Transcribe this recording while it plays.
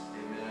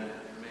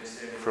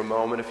for a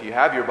moment. If you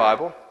have your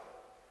Bible,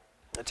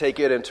 take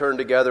it and turn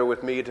together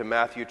with me to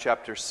Matthew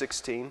chapter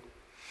 16.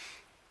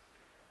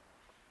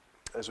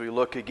 As we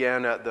look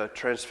again at the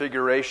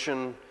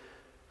transfiguration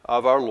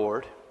of our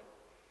Lord,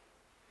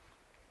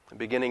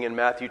 beginning in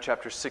Matthew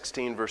chapter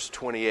 16, verse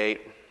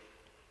 28,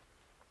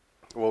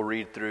 we'll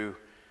read through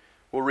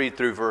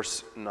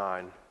verse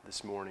 9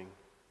 this morning.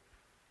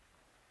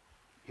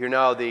 Hear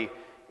now the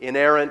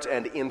inerrant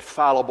and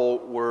infallible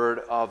word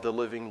of the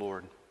living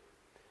Lord.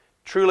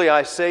 Truly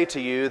I say to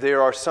you,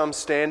 there are some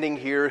standing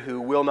here who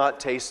will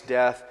not taste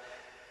death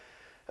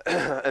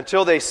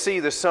until they see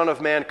the Son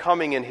of Man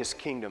coming in His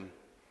kingdom.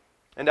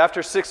 And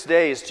after 6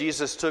 days,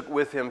 Jesus took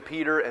with Him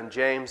Peter and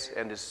James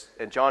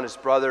and John his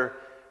brother,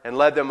 and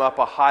led them up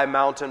a high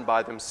mountain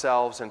by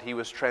themselves, and He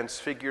was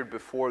transfigured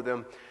before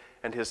them,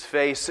 and His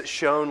face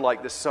shone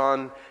like the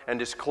sun, and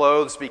His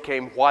clothes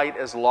became white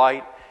as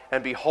light.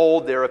 And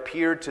behold, there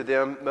appeared to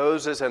them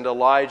Moses and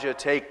Elijah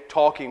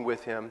talking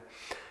with Him.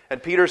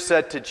 And Peter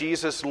said to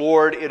Jesus,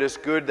 Lord, it is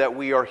good that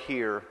we are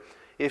here.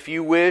 If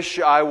you wish,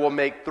 I will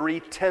make 3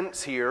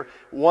 tents here,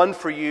 one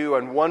for you,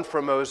 and one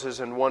for Moses,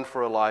 and one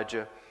for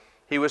Elijah.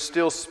 He was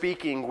still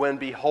speaking when,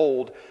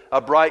 behold, a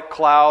bright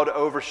cloud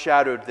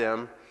overshadowed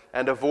them,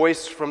 and a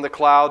voice from the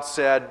cloud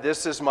said,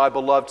 This is my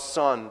beloved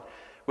Son,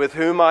 with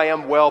whom I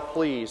am well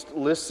pleased.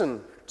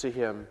 Listen to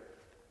Him.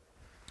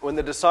 When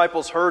the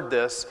disciples heard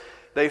this,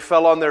 they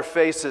fell on their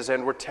faces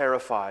and were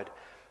terrified.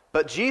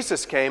 But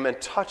Jesus came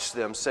and touched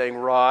them, saying,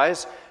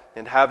 Rise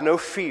and have no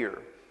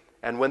fear.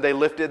 And when they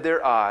lifted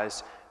their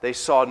eyes, they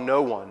saw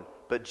no one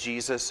but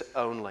Jesus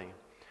only.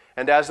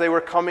 And as they were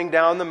coming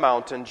down the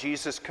mountain,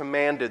 Jesus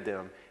commanded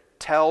them,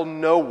 Tell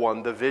no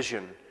one the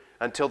vision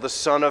until the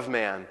Son of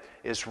Man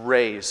is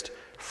raised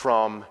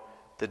from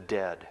the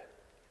dead.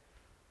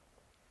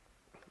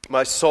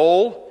 My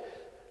soul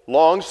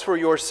longs for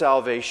your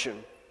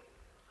salvation.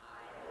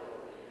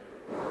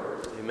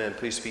 Amen.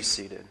 Please be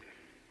seated.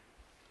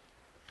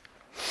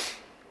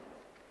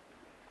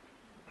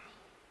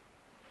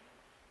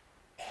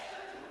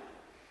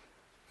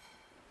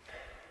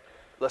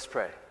 Let's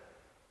pray.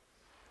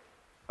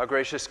 Our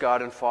gracious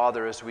God and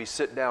Father, as we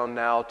sit down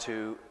now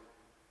to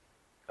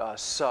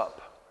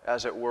sup,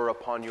 as it were,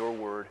 upon your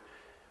word,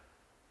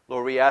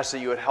 Lord, we ask that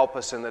you would help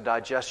us in the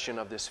digestion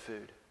of this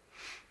food.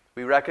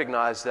 We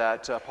recognize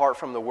that apart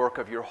from the work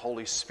of your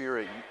Holy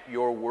Spirit,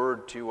 your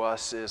word to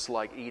us is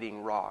like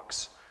eating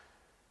rocks.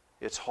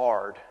 It's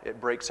hard, it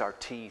breaks our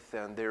teeth,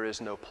 and there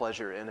is no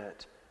pleasure in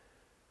it.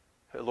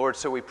 Lord,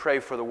 so we pray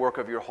for the work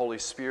of your Holy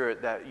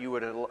Spirit that you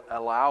would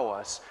allow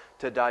us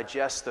to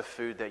digest the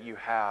food that you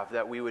have,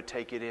 that we would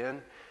take it in,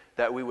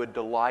 that we would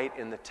delight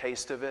in the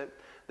taste of it,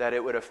 that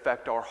it would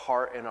affect our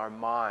heart and our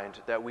mind,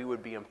 that we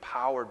would be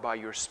empowered by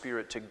your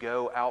Spirit to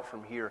go out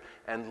from here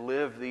and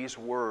live these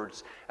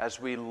words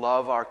as we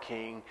love our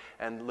King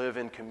and live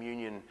in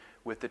communion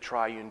with the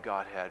triune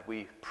Godhead.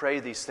 We pray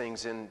these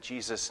things in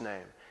Jesus'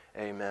 name.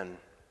 Amen.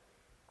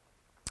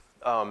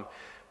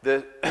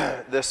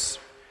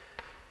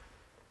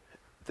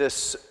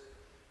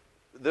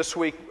 This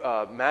week,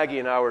 Maggie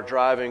and I were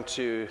driving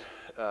to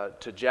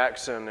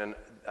Jackson, and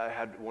I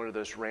had one of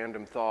those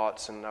random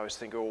thoughts, and I was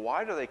thinking, well,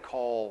 why do they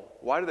call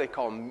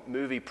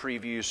movie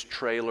previews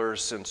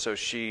trailers? And so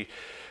she,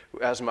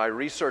 as my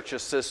research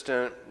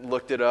assistant,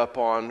 looked it up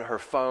on her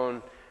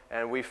phone,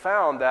 and we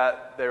found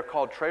that they're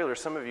called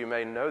trailers. Some of you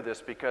may know this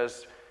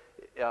because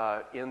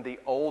in the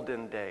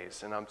olden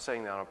days, and I'm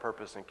saying that on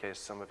purpose in case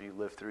some of you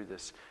lived through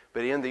this,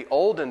 but in the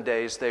olden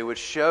days, they would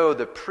show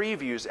the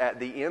previews at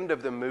the end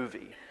of the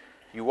movie.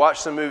 You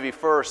watch the movie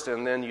first,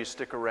 and then you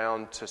stick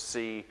around to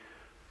see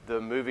the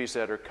movies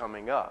that are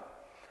coming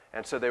up.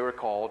 And so they were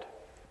called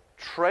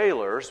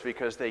trailers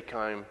because they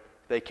came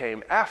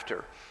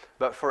after.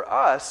 But for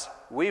us,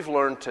 we've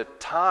learned to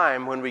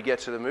time when we get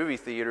to the movie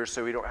theater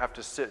so we don't have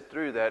to sit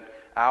through that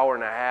hour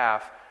and a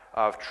half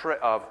of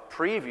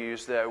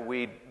previews that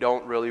we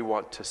don't really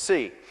want to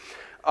see.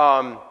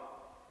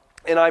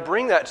 And I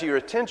bring that to your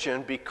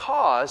attention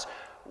because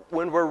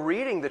when we're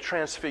reading the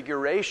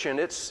Transfiguration,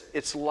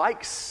 it's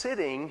like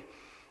sitting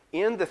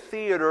in the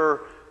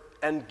theater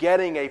and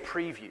getting a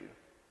preview.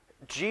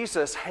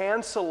 Jesus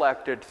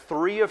hand-selected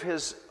 3 of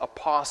His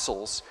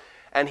apostles,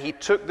 and He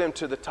took them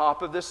to the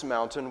top of this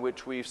mountain,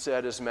 which we've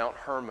said is Mount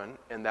Hermon,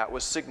 and that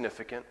was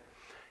significant.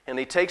 And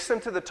He takes them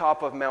to the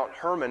top of Mount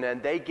Hermon,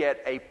 and they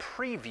get a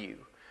preview.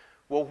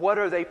 Well, what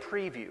are they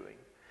previewing?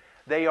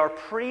 They are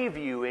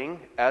previewing,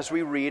 as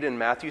we read in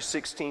Matthew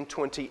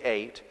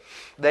 16:28,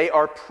 they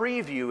are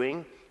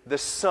previewing the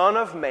Son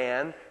of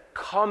Man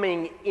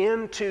coming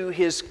into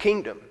His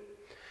kingdom.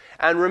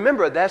 And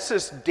remember, this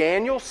is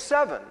Daniel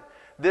 7.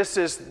 This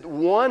is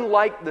one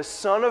like the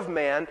Son of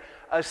Man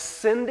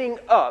ascending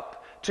up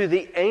to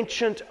the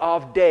Ancient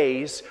of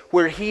Days,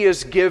 where He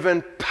is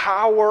given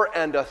power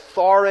and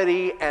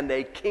authority and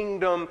a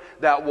kingdom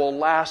that will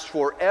last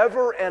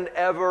forever and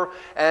ever,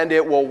 and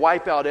it will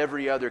wipe out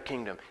every other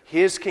kingdom.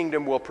 His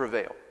kingdom will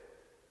prevail.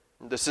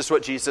 This is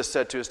what Jesus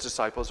said to His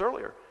disciples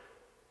earlier.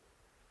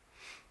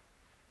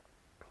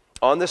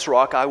 On this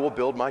rock I will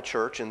build my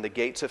church, and the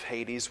gates of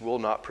Hades will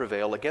not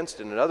prevail against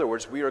it. In other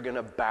words, we are going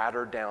to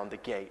batter down the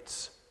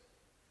gates.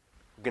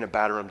 We're going to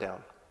batter them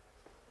down.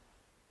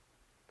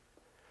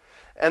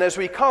 And as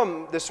we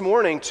come this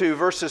morning to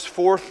verses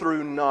 4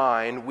 through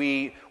 9,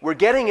 we're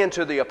getting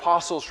into the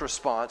apostles'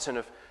 response,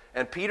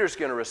 and Peter's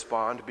going to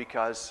respond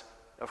because,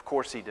 of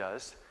course, he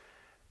does.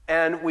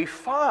 And we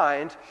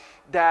find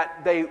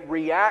that they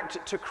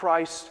react to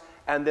Christ,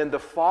 and then the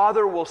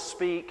Father will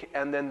speak,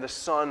 and then the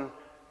Son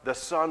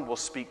will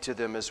speak to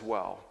them as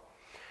well.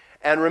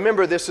 And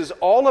remember, this is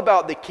all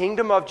about the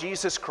kingdom of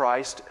Jesus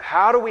Christ.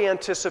 How do we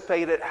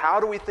anticipate it? How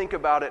do we think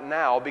about it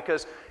now?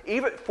 Because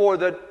even for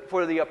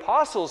the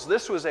apostles,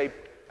 this was a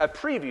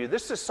preview.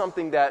 This is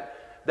something that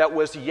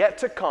was yet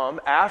to come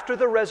after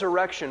the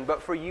resurrection.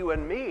 But for you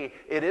and me,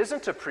 it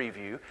isn't a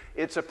preview.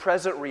 It's a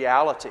present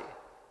reality.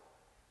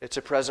 It's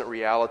a present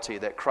reality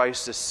that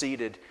Christ is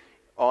seated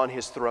on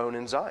his throne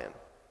in Zion.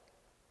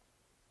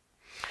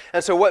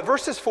 And so what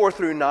verses 4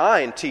 through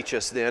 9 teach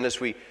us then, as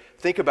we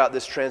think about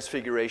this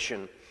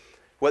transfiguration,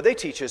 what they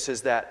teach us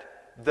is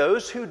that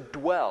those who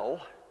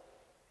dwell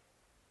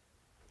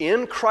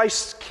in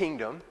Christ's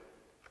kingdom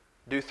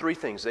do three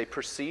things. They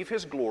perceive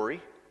his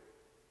glory,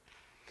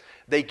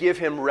 they give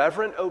him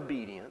reverent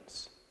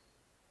obedience,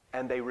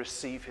 and they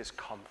receive his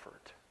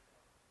comfort.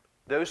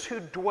 Those who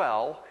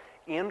dwell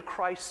in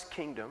Christ's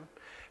kingdom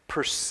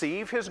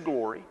perceive his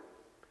glory,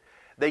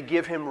 they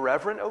give him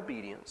reverent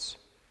obedience,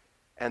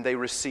 and they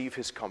receive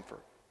his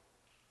comfort.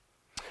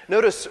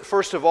 Notice,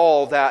 first of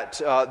all,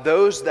 that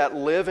those that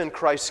live in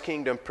Christ's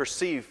kingdom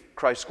perceive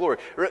Christ's glory.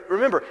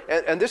 Remember,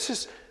 and this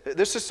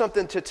is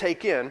something to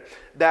take in,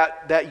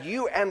 that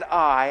you and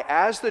I,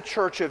 as the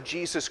church of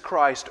Jesus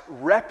Christ,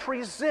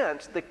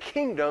 represent the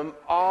kingdom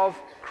of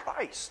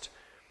Christ.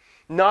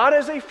 Not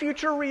as a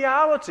future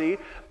reality,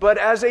 but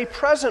as a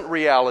present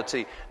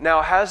reality.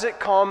 Now, has it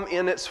come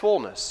in its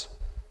fullness?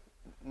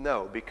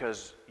 No,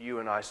 because you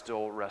and I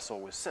still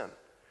wrestle with sin.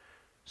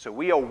 So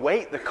we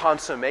await the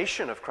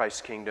consummation of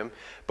Christ's kingdom,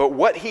 but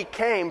what he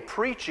came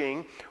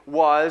preaching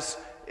was,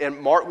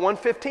 in Mark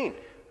 1:15,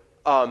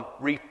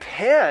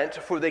 repent,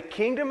 for the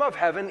kingdom of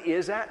heaven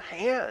is at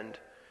hand.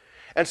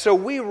 And so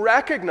we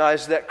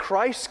recognize that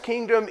Christ's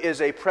kingdom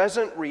is a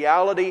present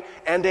reality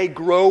and a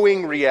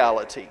growing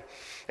reality.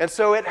 And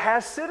so it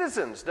has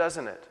citizens,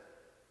 doesn't it?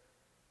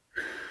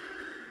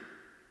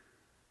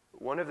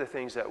 One of the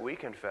things that we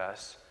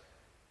confess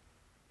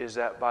is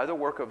that by the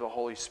work of the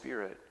Holy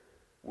Spirit,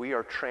 we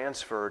are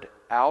transferred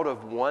out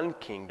of one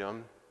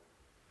kingdom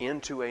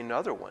into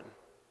another one.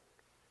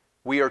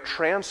 We are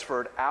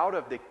transferred out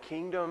of the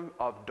kingdom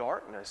of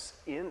darkness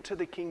into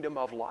the kingdom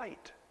of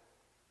light.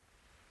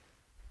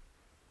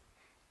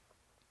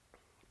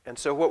 And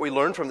so what we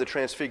learn from the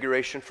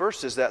Transfiguration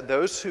first is that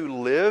those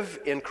who live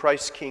in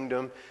Christ's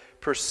kingdom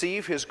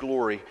perceive his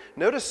glory.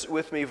 Notice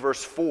with me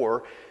verse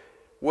 4,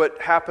 what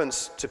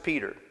happens to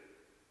Peter.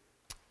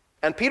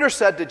 And Peter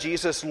said to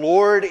Jesus,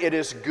 "Lord, it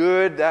is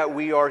good that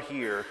we are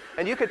here."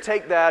 And you could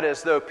take that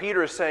as though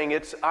Peter is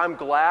saying, I'm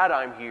glad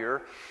I'm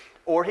here.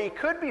 Or he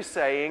could be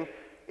saying,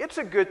 it's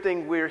a good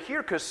thing we're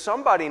here because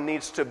somebody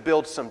needs to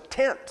build some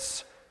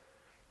tents.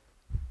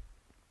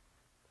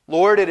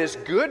 Lord, it is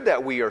good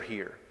that we are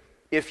here.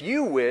 If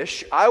you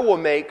wish, I will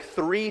make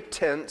 3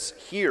 tents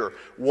here.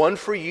 One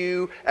for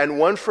you, and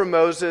one for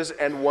Moses,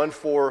 and one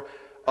for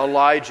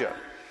Elijah.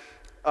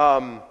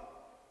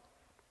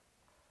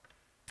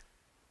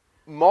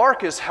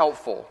 Mark is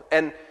helpful,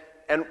 and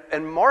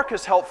Mark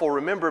is helpful,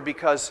 remember,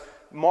 because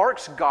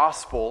Mark's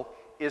gospel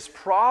is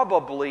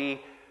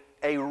probably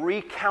a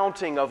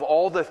recounting of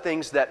all the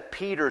things that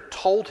Peter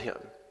told him.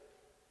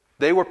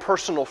 They were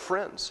personal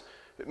friends.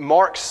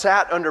 Mark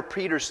sat under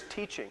Peter's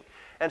teaching.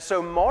 And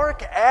so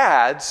Mark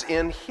adds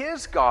in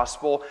his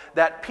gospel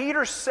that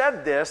Peter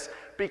said this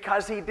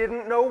because he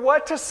didn't know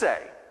what to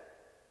say.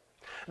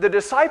 The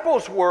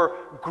disciples were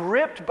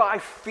gripped by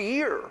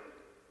fear.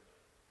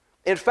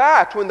 In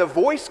fact, when the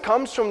voice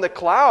comes from the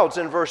clouds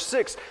in verse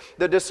 6,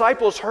 the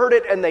disciples heard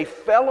it and they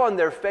fell on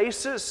their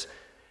faces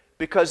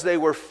because they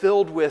were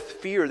filled with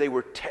fear. They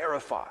were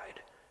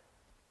terrified.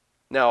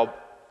 Now,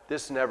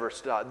 this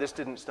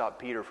didn't stop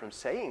Peter from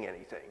saying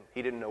anything.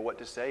 He didn't know what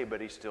to say,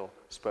 but he still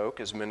spoke,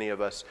 as many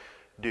of us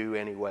do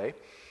anyway.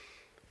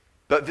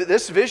 But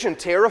this vision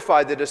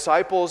terrified the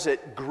disciples.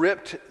 It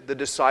gripped the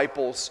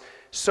disciples,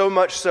 so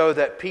much so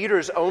that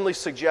Peter's only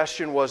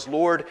suggestion was,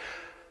 "Lord,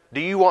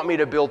 do you want me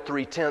to build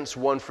 3 tents,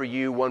 one for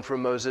you, one for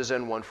Moses,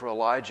 and one for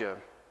Elijah?"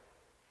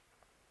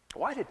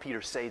 Why did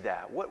Peter say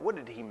that? What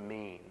did he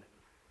mean?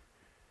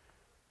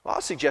 Well,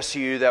 I'll suggest to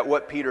you that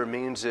what Peter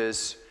means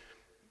is,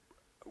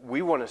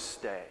 we want to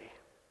stay.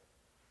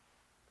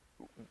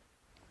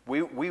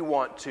 We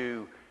want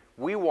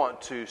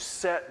to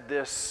set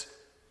this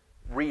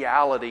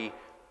reality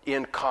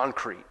in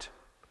concrete.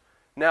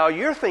 Now,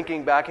 you're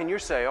thinking back and you're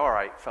saying, all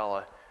right,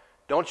 fella,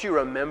 don't you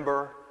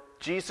remember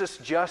Jesus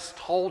just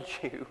told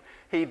you.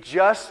 He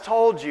just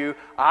told you,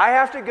 I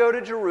have to go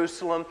to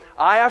Jerusalem.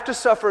 I have to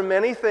suffer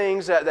many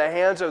things at the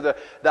hands of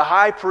the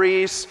high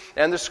priests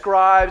and the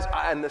scribes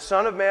and the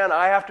Son of Man.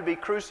 I have to be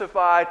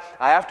crucified.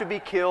 I have to be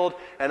killed.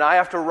 And I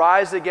have to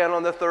rise again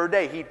on the third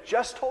day. He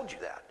just told you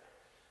that.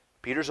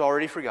 Peter's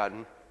already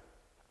forgotten.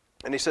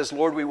 And he says,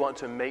 Lord, we want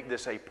to make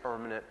this a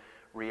permanent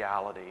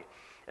reality.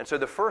 And so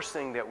the first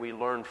thing that we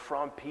learn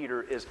from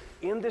Peter is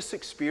in this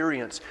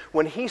experience,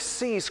 when he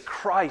sees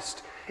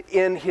Christ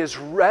in his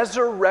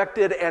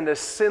resurrected and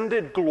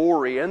ascended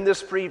glory, in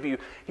this preview,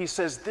 he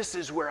says, this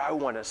is where I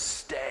want to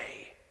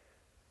stay.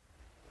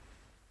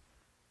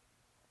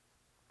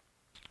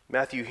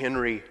 Matthew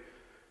Henry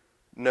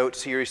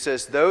notes here, he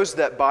says, those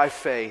that by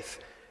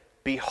faith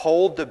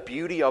behold the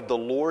beauty of the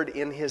Lord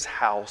in his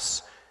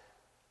house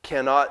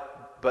cannot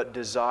but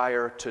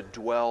desire to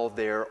dwell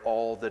there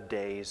all the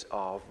days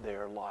of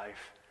their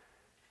life.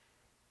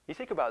 You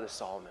think about the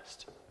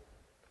psalmist.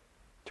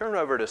 Turn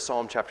over to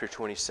Psalm chapter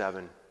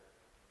 27.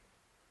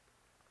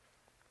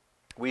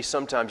 We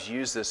sometimes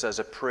use this as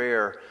a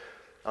prayer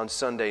on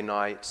Sunday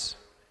nights.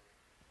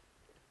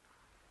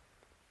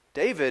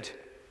 David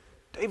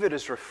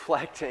is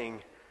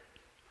reflecting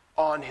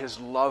on his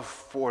love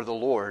for the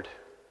Lord.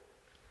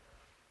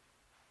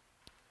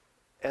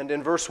 And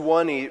in verse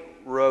 1 he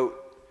wrote,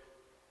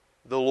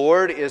 the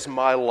Lord is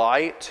my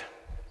light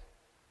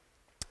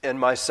and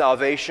my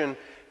salvation.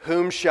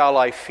 Whom shall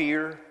I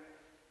fear?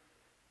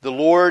 The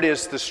Lord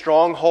is the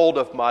stronghold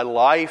of my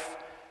life.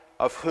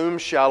 Of whom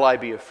shall I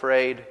be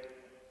afraid?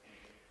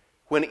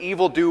 When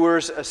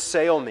evildoers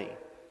assail me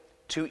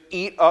to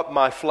eat up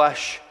my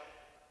flesh,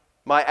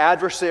 my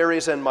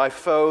adversaries and my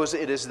foes,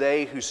 it is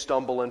they who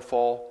stumble and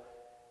fall.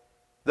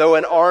 Though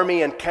an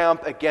army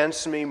encamp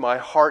against me, my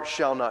heart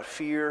shall not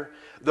fear.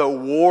 Though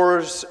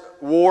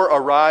war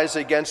arise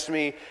against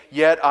me,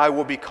 yet I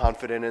will be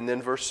confident. And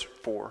then verse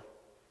 4.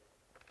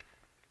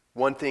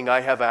 One thing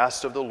I have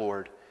asked of the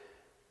Lord,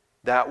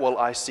 that will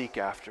I seek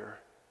after,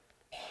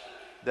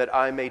 that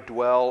I may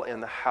dwell in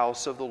the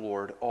house of the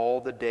Lord all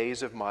the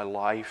days of my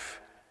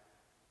life,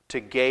 to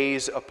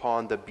gaze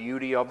upon the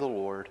beauty of the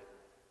Lord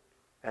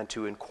and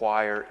to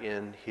inquire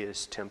in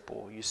his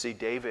temple. You see,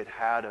 David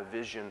had a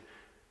vision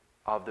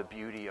of the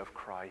beauty of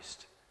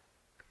Christ.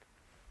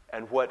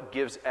 And what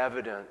gives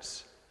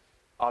evidence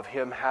of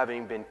him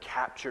having been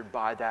captured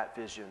by that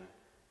vision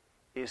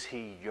is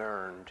he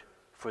yearned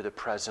for the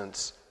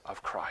presence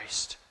of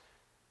Christ.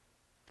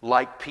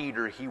 Like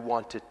Peter, he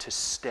wanted to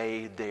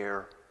stay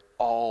there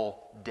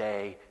all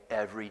day,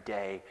 every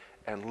day,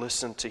 and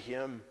listen to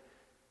him.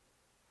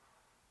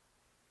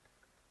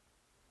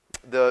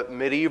 The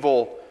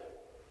medieval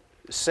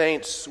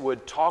saints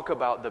would talk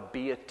about the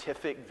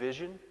beatific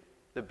vision,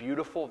 the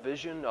beautiful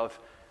vision of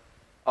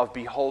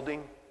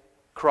beholding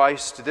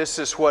Christ. This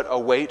is what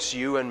awaits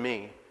you and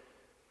me.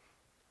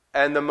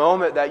 And the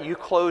moment that you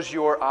close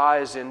your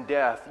eyes in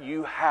death,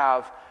 you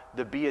have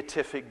the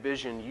beatific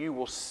vision. You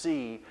will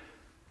see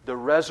the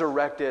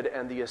resurrected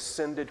and the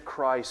ascended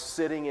Christ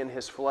sitting in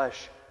his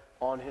flesh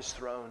on his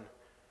throne.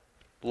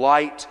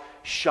 Light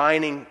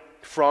shining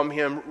from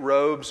him,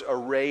 robes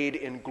arrayed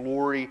in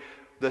glory,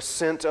 the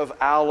scent of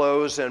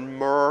aloes and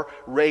myrrh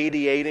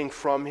radiating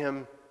from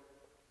him.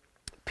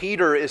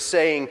 Peter is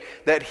saying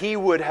that he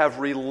would have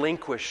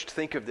relinquished,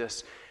 think of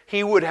this,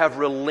 he would have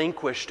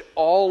relinquished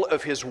all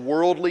of his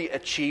worldly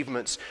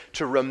achievements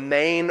to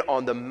remain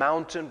on the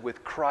mountain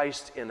with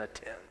Christ in a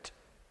tent.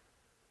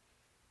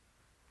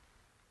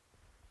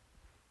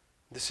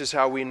 This is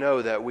how we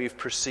know that we've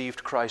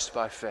perceived Christ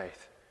by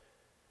faith.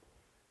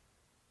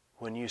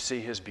 When you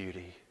see his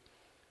beauty,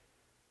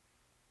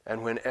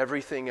 and when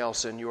everything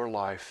else in your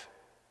life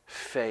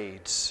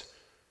fades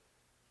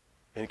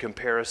in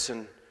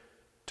comparison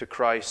to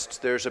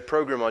Christ. There's a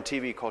program on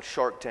TV called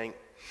Shark Tank,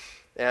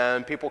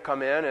 and people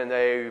come in and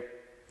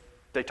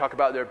they talk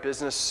about their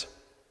business.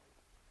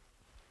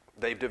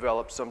 They've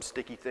developed some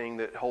sticky thing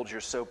that holds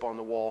your soap on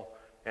the wall,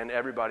 and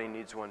everybody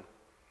needs one.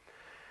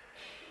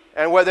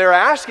 And what they're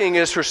asking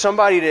is for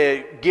somebody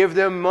to give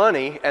them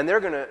money, and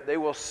they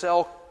will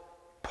sell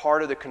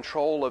part of the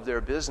control of their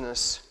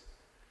business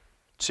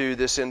to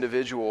this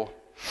individual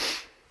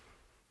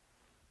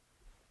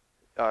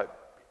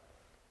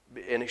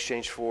in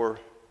exchange for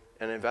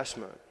an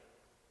investment.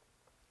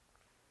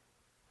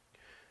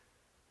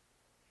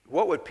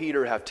 What would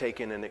Peter have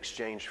taken in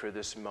exchange for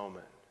this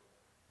moment?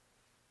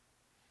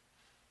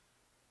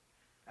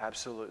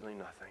 Absolutely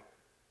nothing.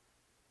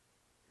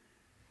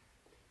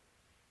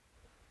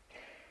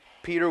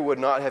 Peter would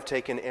not have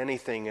taken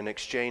anything in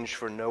exchange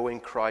for knowing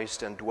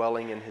Christ and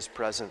dwelling in his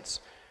presence.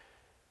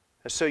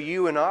 And so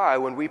you and I,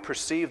 when we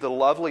perceive the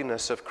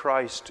loveliness of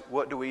Christ,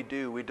 what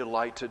do? We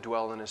delight to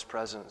dwell in his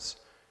presence.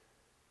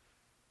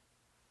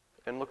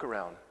 And look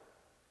around.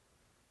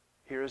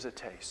 Here is a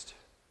taste.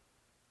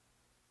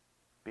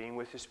 Being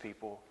with his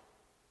people,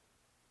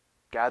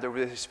 gathered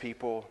with his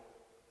people,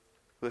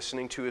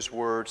 listening to his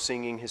word,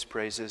 singing his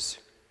praises.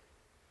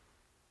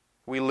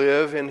 We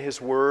live in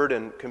his word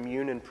and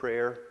commune in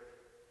prayer.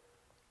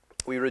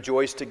 We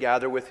rejoice to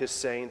gather with His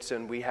saints,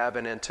 and we have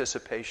an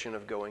anticipation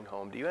of going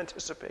home. Do you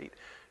anticipate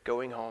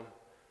going home?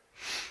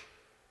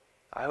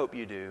 I hope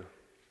you do.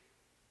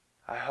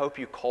 I hope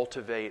you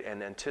cultivate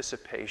an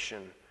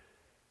anticipation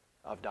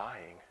of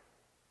dying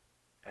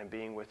and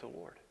being with the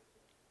Lord.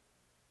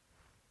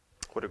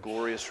 What a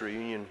glorious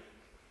reunion.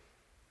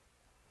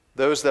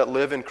 Those that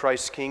live in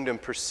Christ's kingdom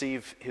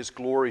perceive His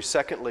glory.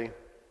 Secondly,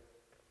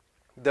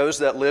 those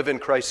that live in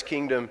Christ's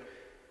kingdom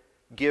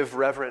give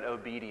reverent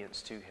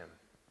obedience to Him.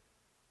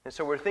 And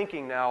so we're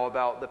thinking now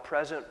about the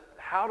present.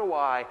 How do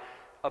I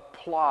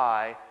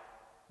apply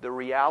the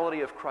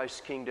reality of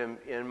Christ's kingdom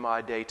in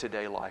my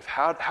day-to-day life?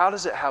 How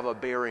does it have a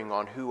bearing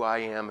on who I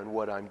am and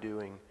what I'm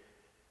doing?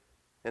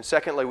 And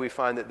secondly, we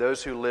find that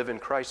those who live in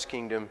Christ's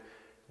kingdom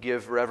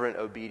give reverent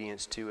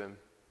obedience to Him.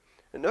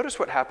 And notice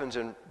what happens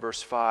in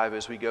verse 5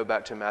 as we go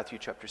back to Matthew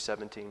chapter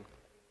 17.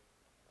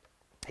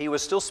 He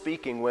was still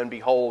speaking when,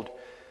 behold,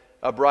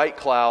 a bright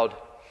cloud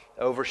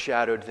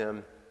overshadowed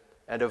them,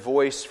 and a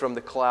voice from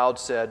the cloud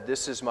said,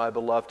 "This is my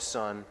beloved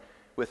Son,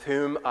 with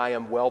whom I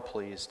am well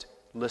pleased.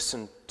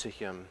 Listen to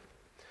Him."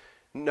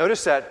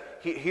 Notice that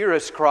here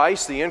is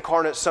Christ, the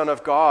incarnate Son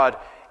of God,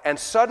 and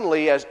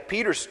suddenly, as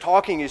Peter's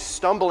talking, he's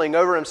stumbling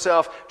over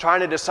himself, trying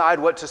to decide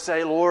what to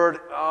say. "Lord,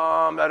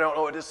 I don't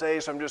know what to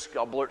say, so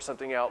I'll blurt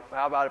something out.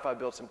 How about if I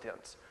build some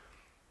tents?"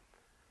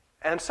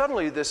 And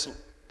suddenly this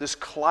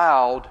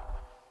cloud,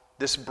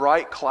 this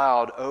bright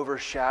cloud,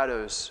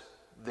 overshadows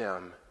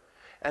them.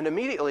 And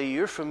immediately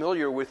you're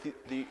familiar with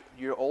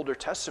your Older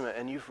Testament,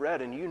 and you've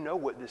read, and you know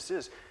what this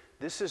is.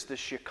 This is the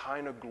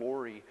Shekinah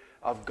glory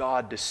of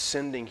God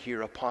descending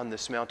here upon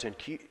this mountain.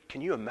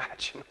 Can you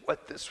imagine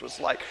what this was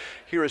like?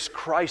 Here is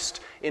Christ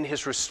in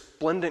His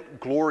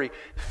resplendent glory,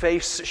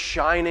 face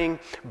shining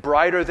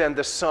brighter than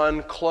the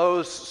sun,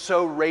 clothes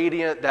so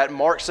radiant that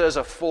Mark says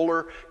a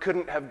fuller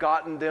couldn't have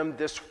gotten them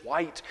this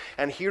white.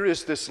 And here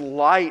is this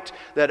light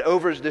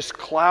this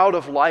cloud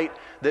of light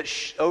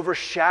that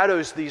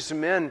overshadows these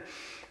men.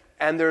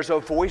 And there's a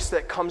voice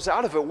that comes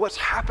out of it. What's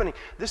happening?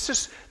 This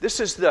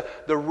is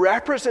the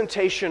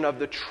representation of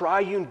the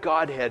triune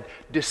Godhead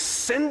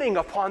descending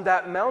upon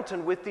that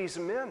mountain with these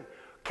men.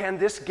 Can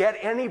this get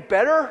any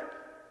better?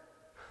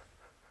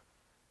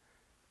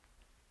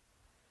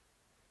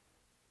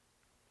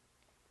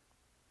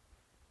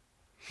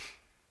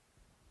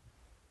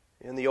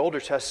 In the Older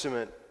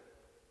Testament,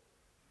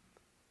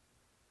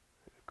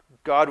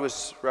 God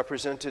was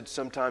represented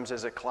sometimes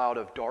as a cloud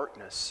of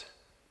darkness.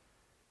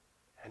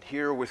 And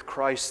here with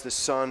Christ the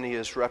Son, He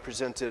is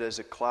represented as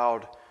a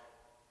cloud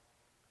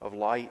of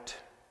light.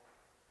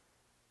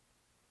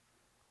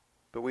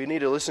 But we need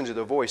to listen to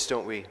the voice,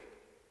 don't we?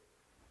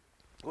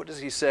 What does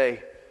He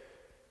say?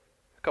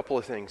 A couple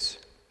of things.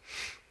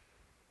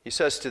 He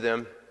says to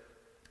them,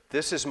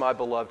 "This is my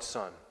beloved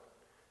Son."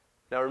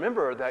 Now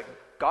remember that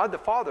God the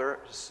Father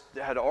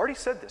has already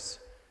said this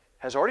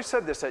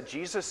at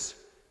Jesus'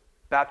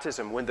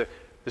 baptism, when the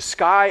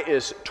sky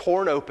is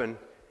torn open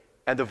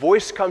and the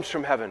voice comes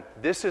from heaven,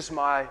 "This is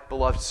my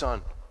beloved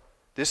Son.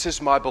 This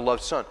is my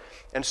beloved Son."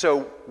 And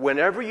so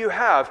whenever you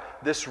have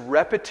this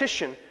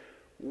repetition,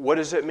 what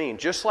does it mean?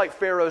 Just like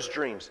Pharaoh's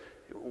dreams.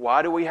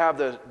 Why do we have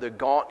the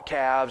gaunt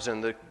calves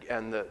and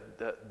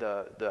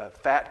the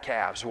fat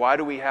calves? Why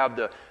do we have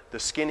the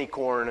skinny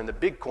corn and the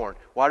big corn?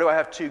 Why do I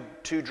have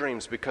two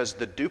dreams? Because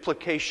the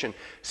duplication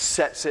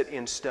sets it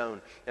in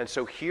stone. And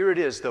so here it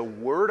is, the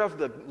word of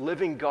the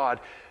living God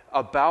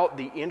about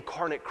the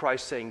incarnate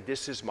Christ saying,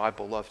 "This is my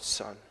beloved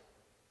Son."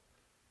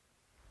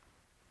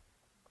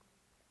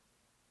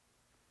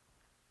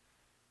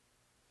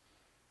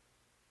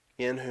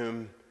 "In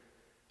whom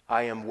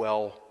I am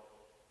well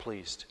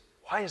pleased."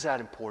 Why is that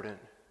important?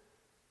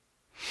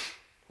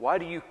 Why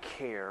do you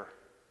care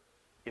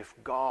if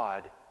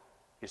God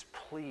is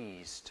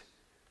pleased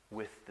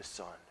with the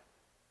Son?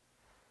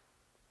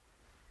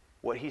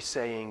 What He's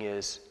saying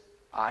is,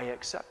 I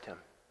accept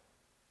Him.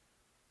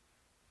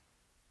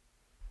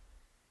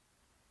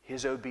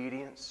 His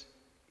obedience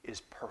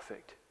is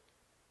perfect.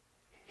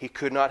 He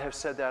could not have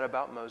said that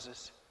about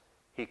Moses.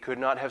 He could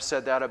not have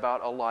said that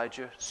about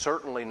Elijah.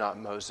 Certainly not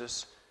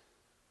Moses.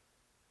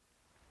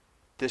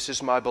 "This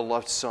is my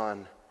beloved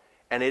Son."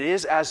 And it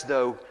is as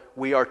though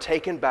we are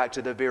taken back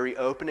to the very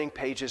opening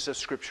pages of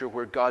Scripture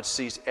where God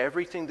sees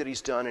everything that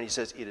He's done and He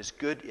says, "It is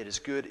good, it is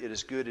good, it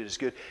is good, it is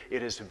good,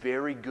 it is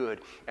very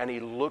good." And He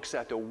looks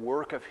at the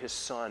work of His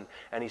Son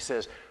and He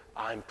says,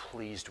 "I'm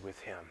pleased with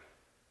Him.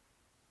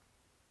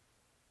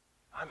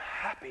 I'm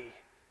happy.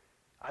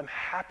 I'm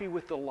happy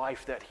with the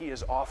life that He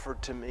has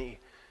offered to me.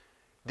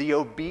 The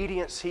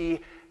obedience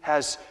He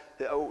has,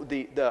 the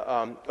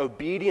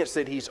obedience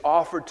that He's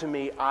offered to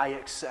me, I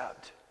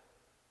accept.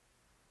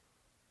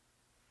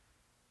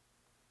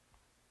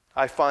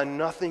 I find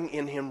nothing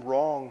in Him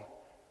wrong.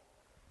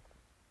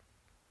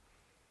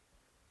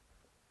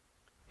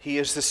 He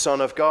is the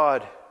Son of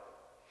God."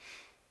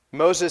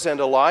 Moses and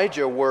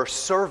Elijah were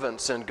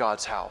servants in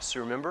God's house,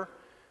 remember?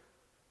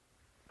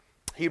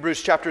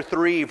 Hebrews chapter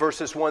 3,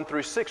 verses 1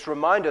 through 6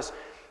 remind us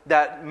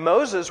that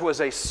Moses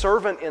was a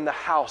servant in the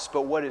house,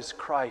 but what is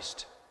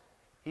Christ?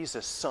 He's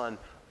a son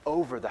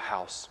over the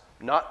house.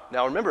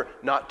 Now remember,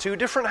 not two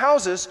different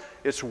houses.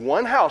 It's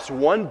one house,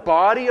 one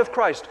body of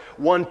Christ,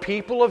 one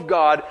people of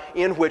God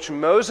in which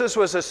Moses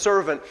was a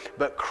servant,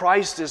 but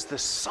Christ is the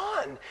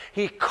Son.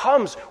 He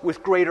comes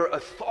with greater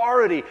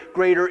authority,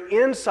 greater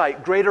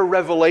insight, greater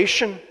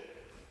revelation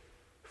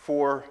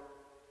for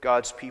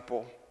God's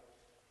people.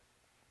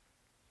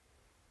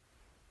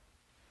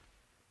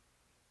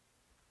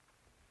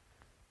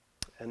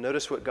 And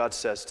notice what God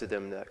says to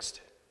them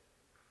next.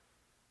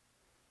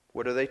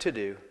 What are they to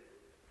do?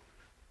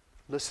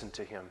 Listen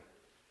to Him.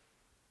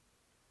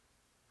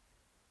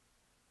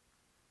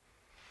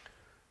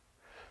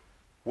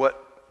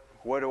 What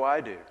do I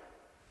do?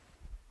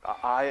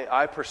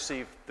 I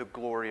perceive the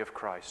glory of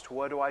Christ.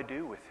 What do I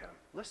do with Him?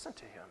 Listen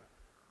to Him.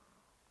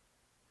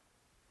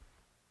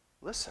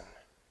 Listen.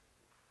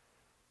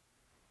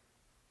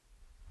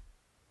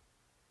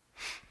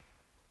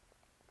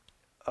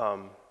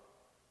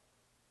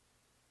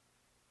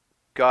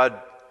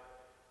 God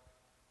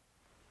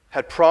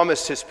had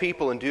promised His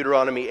people in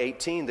Deuteronomy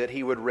 18 that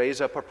He would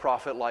raise up a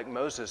prophet like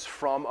Moses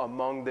from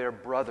among their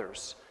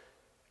brothers,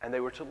 and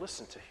they were to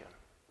listen to him.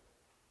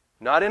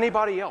 Not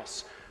anybody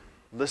else.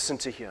 Listen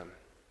to him.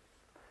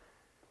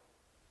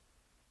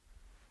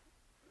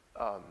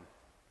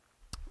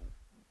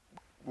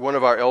 One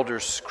of our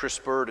elders, Chris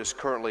Bird, is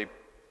currently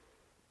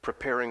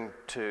preparing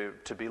to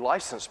be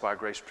licensed by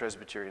Grace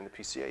Presbyterian, the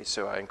PCA,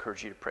 so I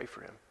encourage you to pray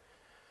for him.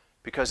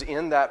 Because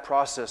in that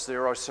process,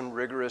 there are some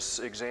rigorous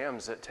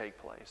exams that take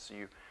place.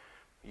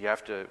 You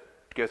have to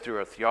go through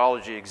a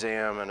theology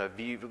exam and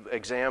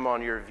exam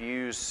on your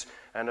views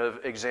and an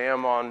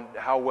exam on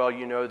how well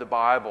you know the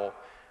Bible,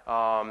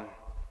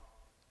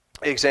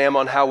 exam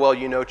on how well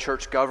you know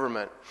church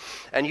government.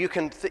 And you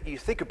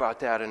think about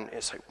that, and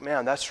it's like,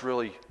 man, that's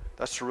really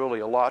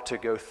a lot to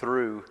go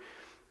through.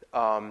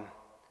 And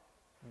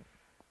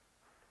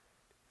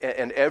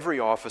every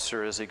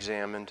officer is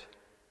examined.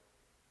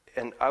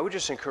 And I would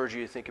just encourage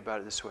you to think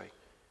about it this way.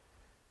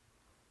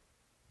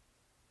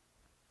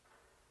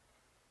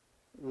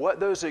 What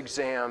those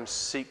exams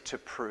seek to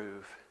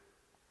prove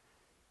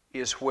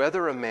is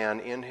whether a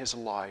man in his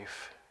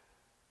life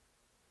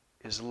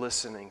is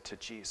listening to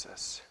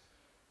Jesus,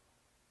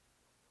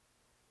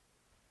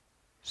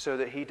 so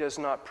that he does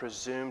not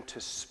presume to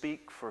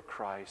speak for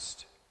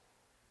Christ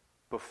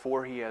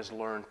before he has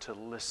learned to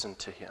listen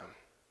to Him.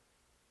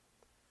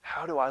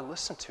 How do I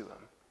listen to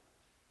Him?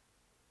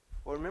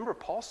 Well, remember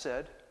Paul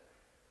said,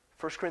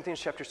 1 Corinthians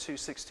chapter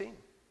 2:16,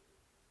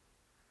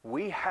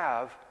 we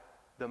have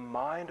the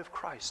mind of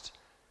Christ.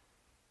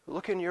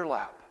 Look in your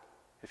lap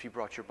if you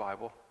brought your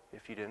Bible.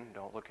 If you didn't,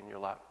 don't look in your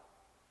lap.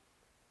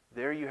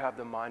 There you have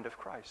the mind of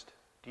Christ.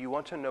 Do you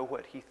want to know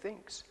what He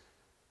thinks?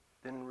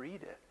 Then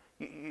read it.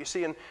 You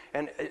see, and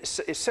it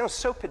sounds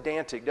so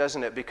pedantic,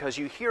 doesn't it? Because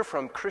you hear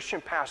from Christian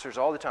pastors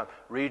all the time,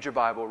 read your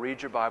Bible,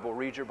 read your Bible,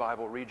 read your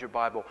Bible, read your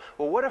Bible.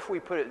 Well, what if we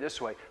put it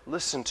this way?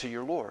 Listen to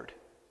your Lord.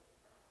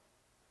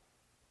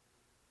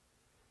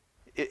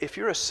 If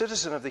you're a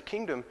citizen of the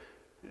kingdom,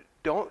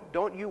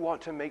 don't you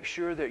want to make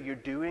sure that you're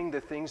doing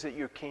the things that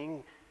your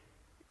King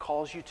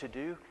calls you to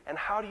do? And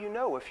how do you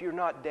know if you're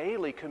not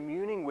daily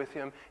communing with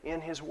Him in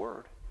His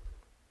Word?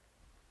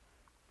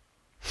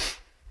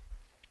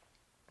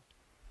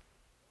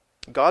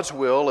 God's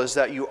will is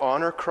that you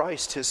honor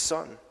Christ, His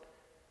Son.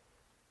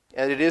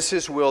 And it is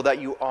His will that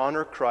you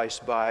honor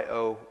Christ by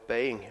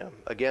obeying Him.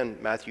 Again,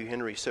 Matthew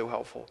Henry, so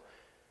helpful.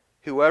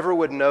 Whoever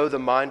would know the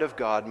mind of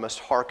God must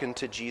hearken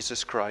to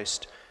Jesus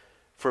Christ,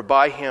 for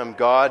by Him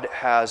God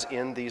has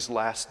in these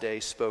last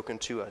days spoken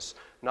to us.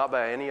 Not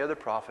by any other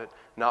prophet,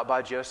 not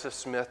by Joseph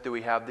Smith do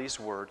we have these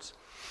words,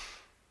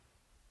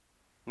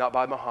 not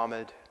by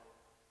Muhammad,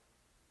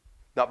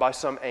 not by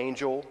some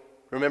angel.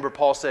 Remember,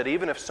 Paul said,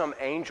 even if some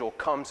angel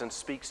comes and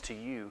speaks to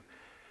you,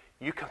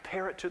 you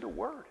compare it to the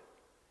Word.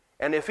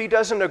 And if he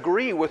doesn't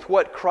agree with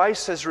what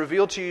Christ has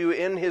revealed to you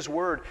in His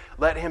Word,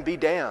 let him be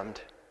damned.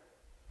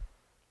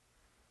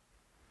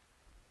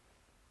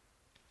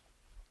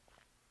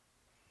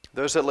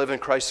 Those that live in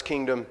Christ's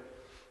kingdom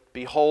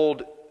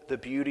behold the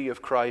beauty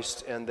of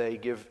Christ and they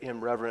give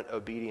Him reverent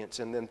obedience.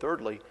 And then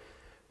thirdly,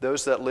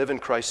 those that live in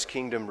Christ's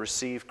kingdom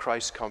receive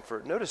Christ's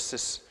comfort. Notice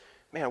this,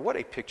 man, what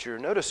a picture.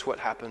 Notice what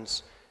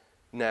happens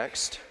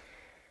next.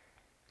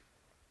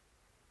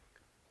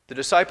 The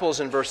disciples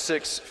in verse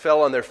 6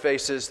 fell on their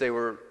faces. They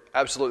were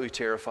absolutely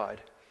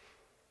terrified.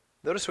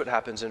 Notice what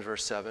happens in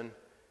verse 7.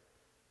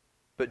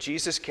 But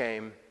Jesus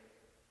came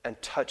and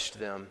touched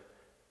them,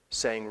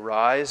 saying,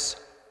 "Rise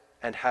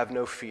and have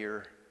no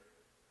fear."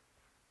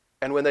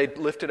 And when they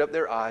lifted up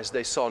their eyes,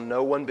 they saw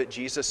no one but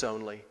Jesus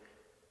only.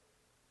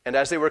 And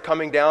as they were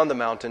coming down the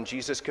mountain,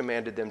 Jesus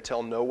commanded them,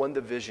 "Tell no one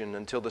the vision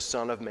until the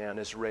Son of Man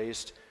is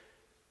raised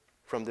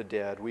from the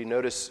dead." We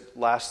notice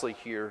lastly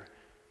here,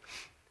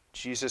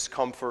 Jesus'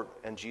 comfort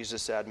and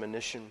Jesus'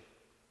 admonition.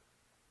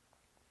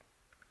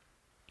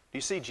 Do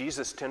you see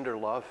Jesus' tender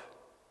love?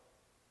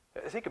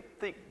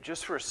 Think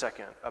just for a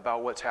second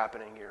about what's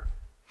happening here.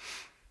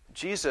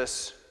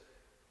 Jesus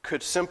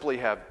could simply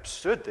have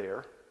stood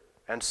there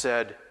and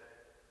said,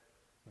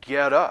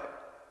 get up.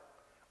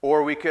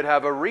 Or we could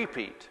have a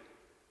repeat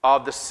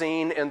of the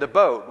scene in the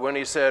boat when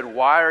he said,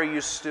 why are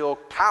you still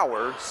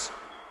cowards?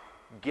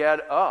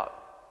 Get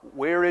up.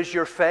 Where is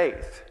your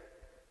faith?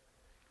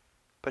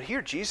 But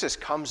here Jesus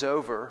comes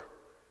over,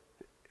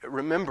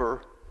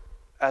 remember,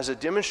 as a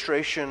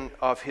demonstration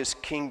of his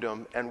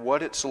kingdom and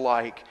what it's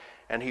like,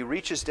 and he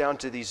reaches down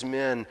to these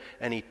men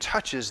and he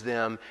touches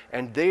them,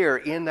 and there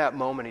in that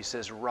moment he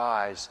says,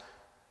 rise,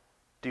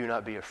 do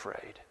not be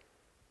afraid.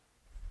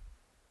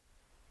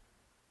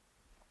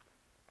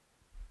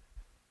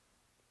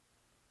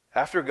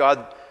 After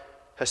God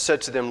has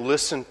said to them,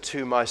 listen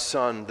to my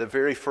son, the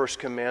very first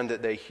command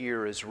that they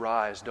hear is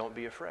rise, don't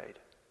be afraid.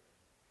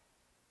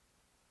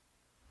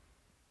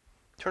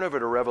 Turn over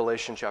to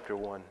Revelation chapter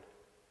 1.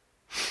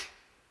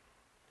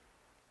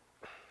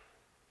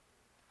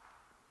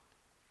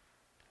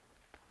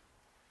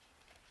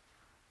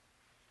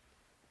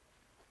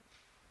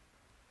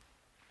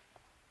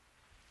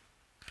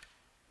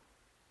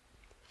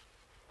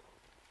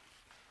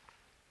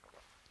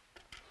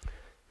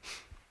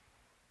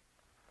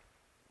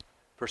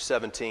 Verse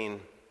 17,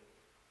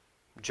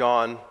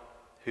 John,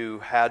 who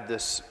had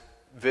this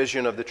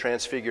vision of the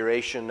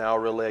transfiguration, now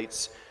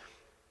relates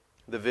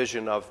the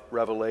vision of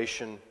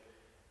Revelation.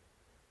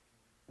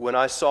 When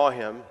I saw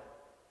him,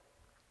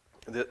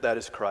 that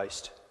is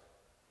Christ,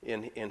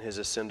 in his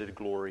ascended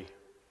glory,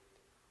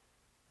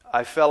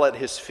 I fell at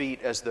his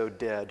feet as though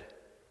dead,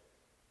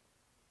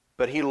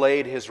 but he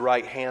laid his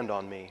right hand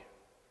on me,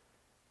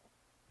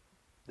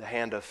 the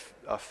hand of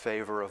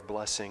favor, of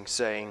blessing,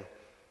 saying,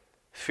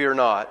 fear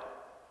not,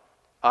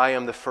 I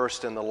am the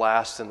first and the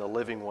last and the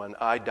living one.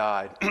 I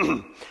died,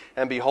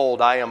 and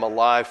behold, I am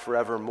alive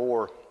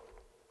forevermore,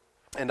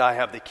 and I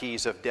have the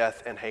keys of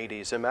death and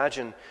Hades.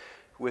 Imagine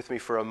with me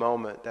for a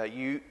moment that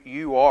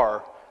you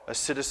are a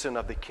citizen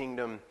of the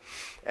kingdom,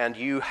 and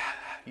you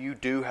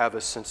do have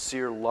a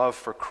sincere love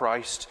for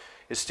Christ.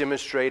 It's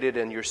demonstrated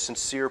in your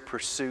sincere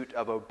pursuit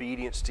of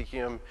obedience to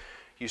Him.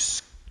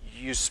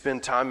 You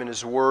spend time in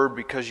His Word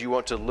because you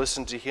want to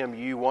listen to Him.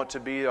 You want to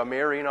be a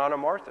Mary, not a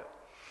Martha.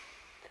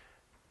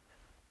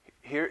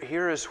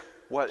 Here is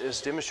what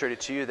is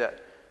demonstrated to you, that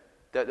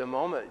the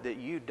moment that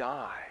you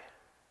die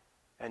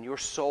and your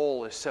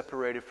soul is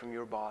separated from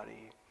your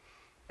body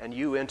and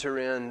you enter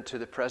into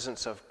the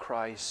presence of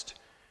Christ,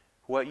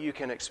 what you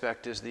can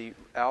expect is the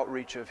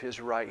outreach of His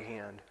right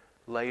hand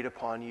laid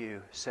upon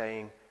you,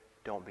 saying,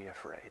 don't be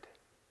afraid.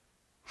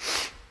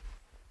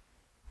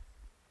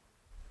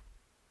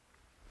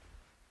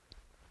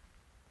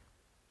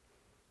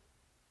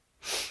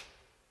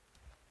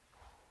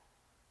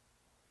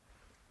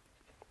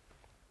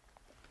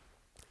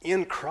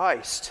 In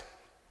Christ,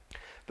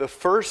 the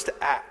first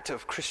act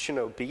of Christian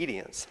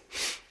obedience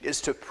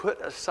is to put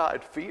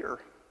aside fear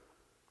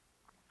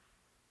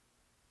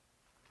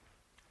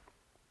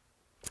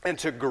and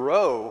to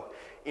grow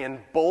in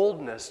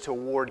boldness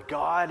toward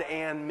God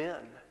and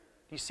men.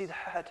 You see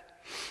that?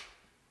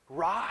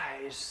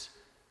 Rise.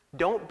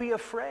 Don't be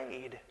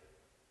afraid.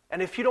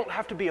 And if you don't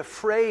have to be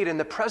afraid in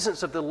the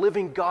presence of the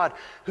living God,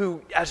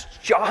 who, as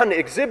John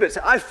exhibits,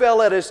 I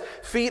fell at His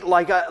feet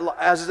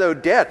as though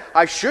dead.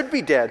 I should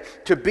be dead.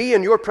 To be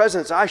in your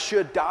presence, I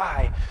should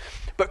die.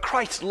 But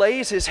Christ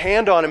lays His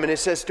hand on him and He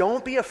says,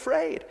 don't be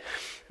afraid.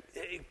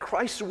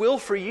 Christ's will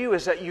for you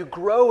is that you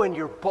grow in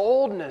your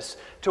boldness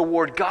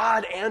toward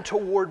God and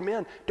toward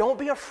men. Don't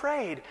be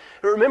afraid.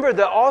 Remember,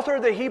 the author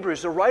of the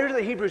Hebrews, the writer of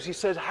the Hebrews, he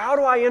says, how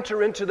do I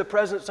enter into the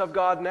presence of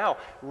God now?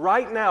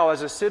 Right now,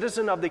 as a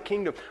citizen of the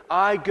kingdom,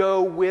 I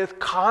go with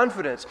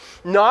confidence,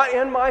 not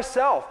in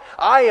myself.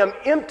 I am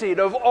emptied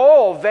of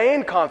all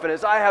vain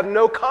confidence. I have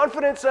no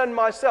confidence in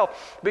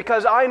myself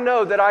because I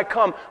know that I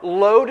come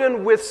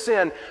loaded with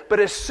sin. But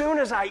as soon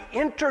as I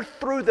enter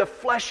through the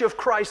flesh of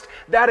Christ,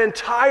 that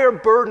entire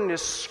burden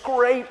is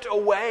scraped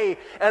away,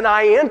 and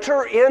I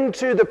enter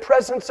into the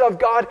presence of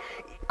God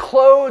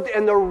clothed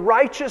in the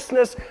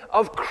righteousness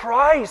of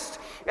Christ.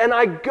 And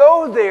I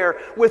go there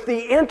with the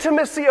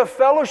intimacy of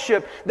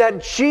fellowship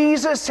that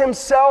Jesus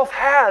Himself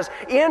has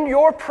in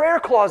your prayer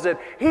closet.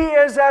 He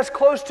is as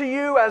close to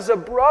you as a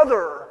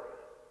brother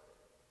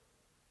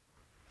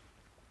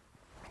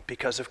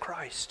because of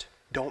Christ.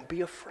 Don't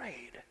be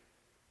afraid.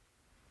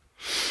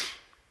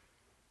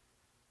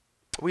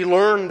 We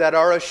learn that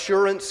our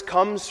assurance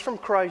comes from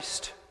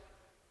Christ.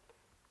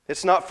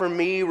 It's not for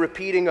me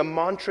repeating a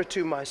mantra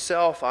to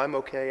myself, I'm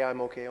okay,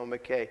 I'm okay, I'm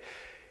okay.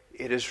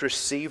 It is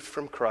received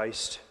from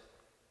Christ.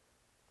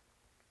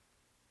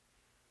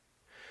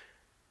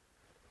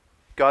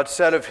 God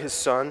said of His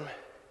Son,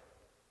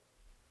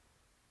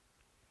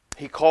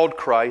 He called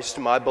Christ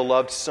my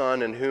beloved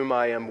Son in whom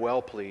I am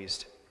well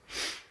pleased.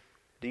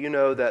 Do you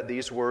know that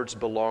these words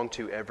belong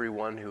to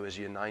everyone who is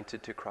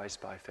united to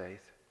Christ by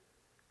faith?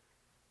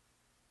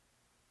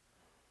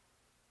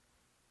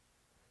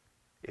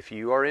 If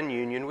you are in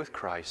union with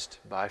Christ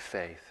by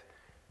faith,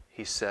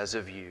 He says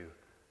of you,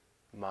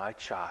 my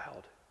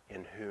child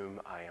in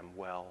whom I am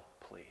well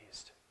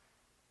pleased.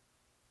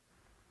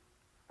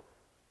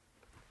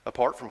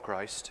 Apart from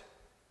Christ,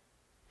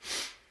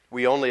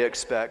 we only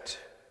expect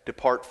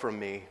 "Depart from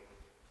me,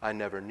 I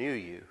never knew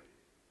you."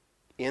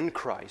 In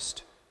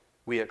Christ,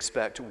 we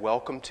expect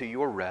welcome to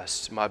your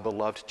rest, my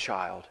beloved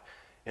child,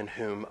 in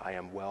whom I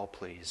am well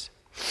pleased.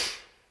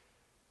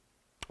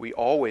 We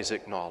always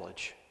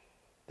acknowledge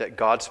that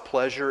God's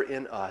pleasure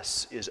in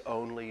us is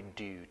only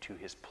due to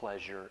his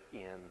pleasure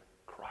in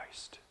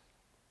Christ.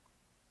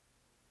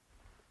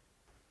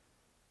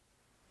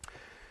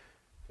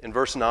 In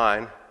verse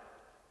 9,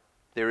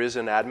 there is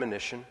an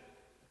admonition,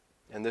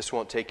 and this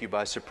won't take you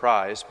by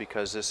surprise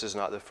because this is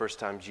not the first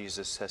time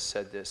Jesus has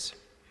said this.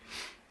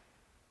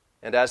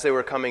 "And as they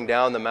were coming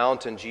down the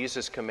mountain,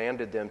 Jesus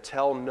commanded them,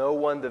 'Tell no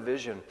one the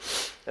vision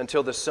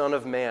until the Son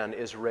of Man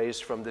is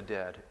raised from the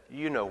dead.'"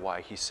 You know why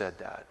he said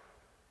that.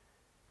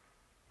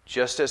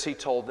 Just as he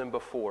told them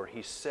before,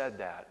 he said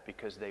that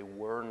because they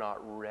were not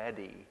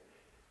ready,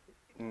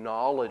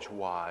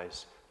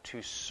 knowledge-wise,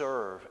 to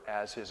serve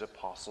as his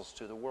apostles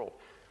to the world.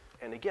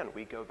 And again,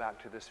 we go back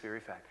to this very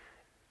fact.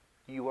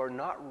 You are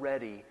not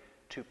ready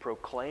to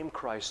proclaim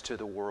Christ to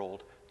the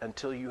world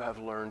until you have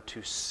learned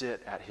to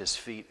sit at his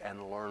feet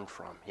and learn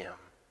from him.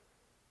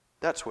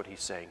 That's what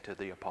he's saying to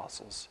the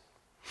apostles.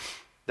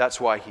 That's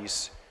why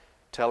he's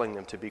telling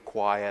them to be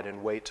quiet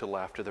and wait till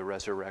after the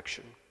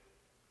resurrection.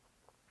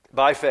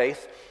 By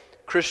faith,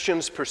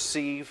 Christians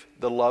perceive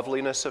the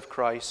loveliness of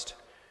Christ,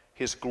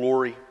 his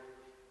glory.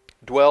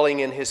 Dwelling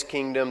in his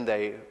kingdom,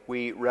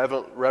 we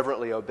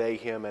reverently obey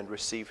him and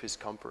receive his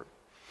comfort.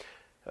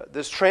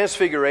 This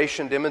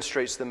transfiguration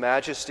demonstrates the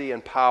majesty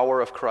and power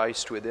of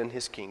Christ within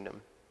his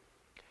kingdom.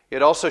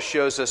 It also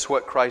shows us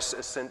what Christ's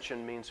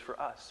ascension means for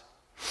us.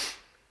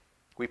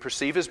 We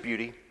perceive his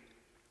beauty,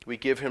 we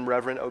give him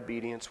reverent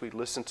obedience, we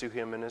listen to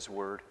him in his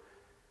word,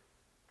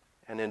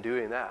 and in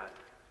doing that,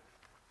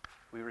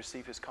 we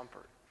receive his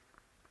comfort.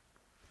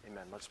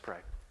 Amen. Let's pray.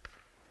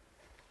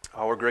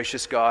 Our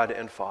gracious God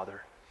and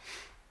Father,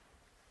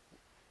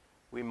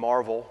 we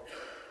marvel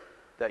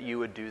that you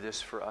would do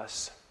this for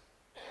us.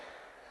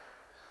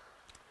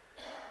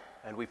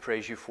 And we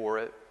praise you for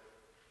it.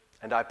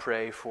 And I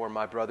pray for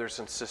my brothers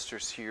and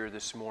sisters here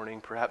this morning,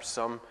 perhaps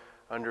some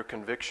under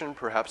conviction,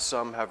 perhaps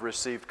some have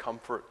received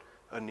comfort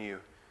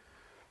anew.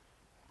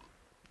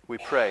 We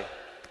pray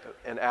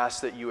and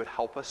ask that you would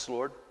help us,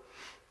 Lord,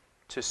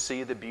 to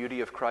see the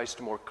beauty of Christ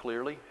more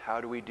clearly.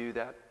 How do we do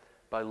that?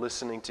 By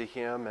listening to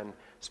him and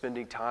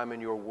spending time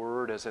in your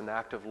word as an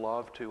act of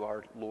love to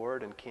our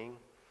Lord and King.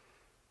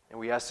 And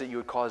we ask that you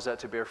would cause that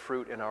to bear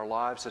fruit in our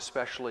lives,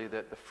 especially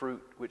that the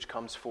fruit which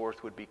comes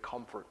forth would be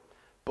comfort,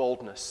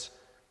 boldness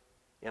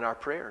in our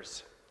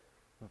prayers,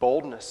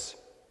 boldness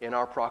in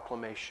our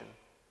proclamation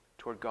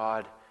toward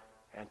God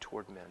and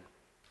toward men.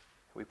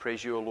 We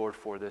praise you, O Lord,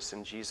 for this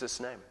in Jesus'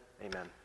 name. Amen.